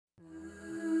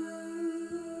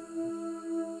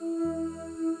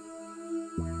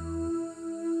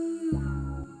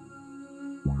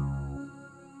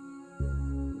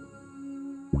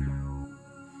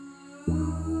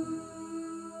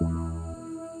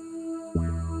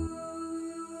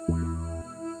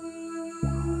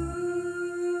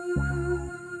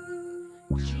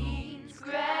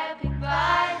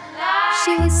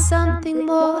She was something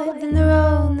more than the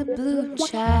roan, the blue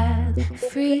child,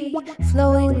 free,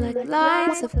 flowing like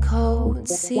lines of code,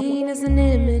 seen as an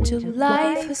image of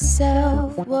life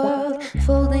herself, world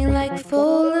folding like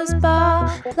Fuller's ball,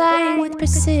 playing with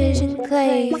precision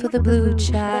clay for the blue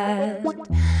child.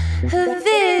 Her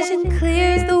vision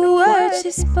clears the words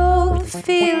she spoke, the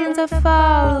feelings I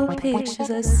follow, pictures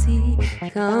I see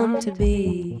come to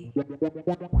be.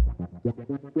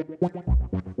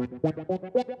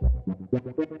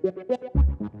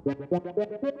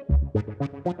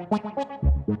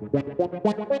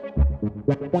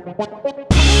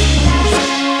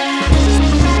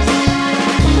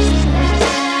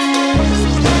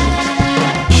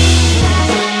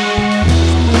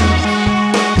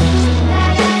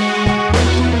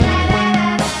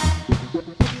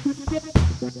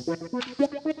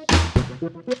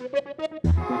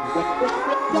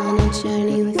 On a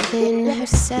journey within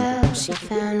herself, she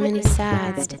found many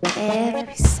sides to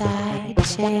every side.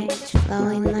 Change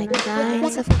flowing like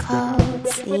lines of code,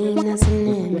 seen as an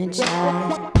image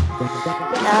of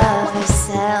love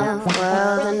herself,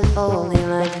 world unfolding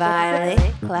like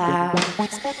violet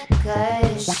clouds.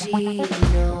 'Cause she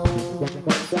knows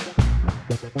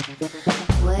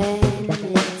when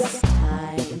it's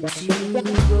time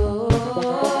to go.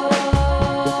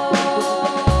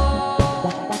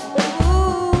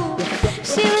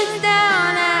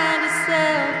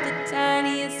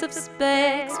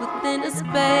 Specks within a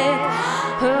speck.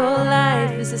 Her whole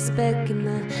life is a speck in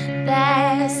the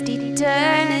vast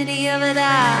eternity of it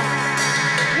all.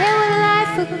 And when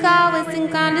life would always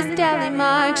think on this tally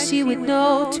mark, she would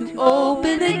know to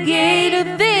open the gate.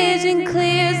 Her vision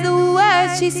clears the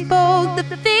words she spoke, the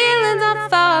feelings I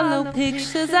follow,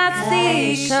 pictures I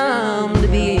see come to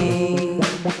be.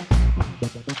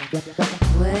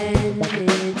 When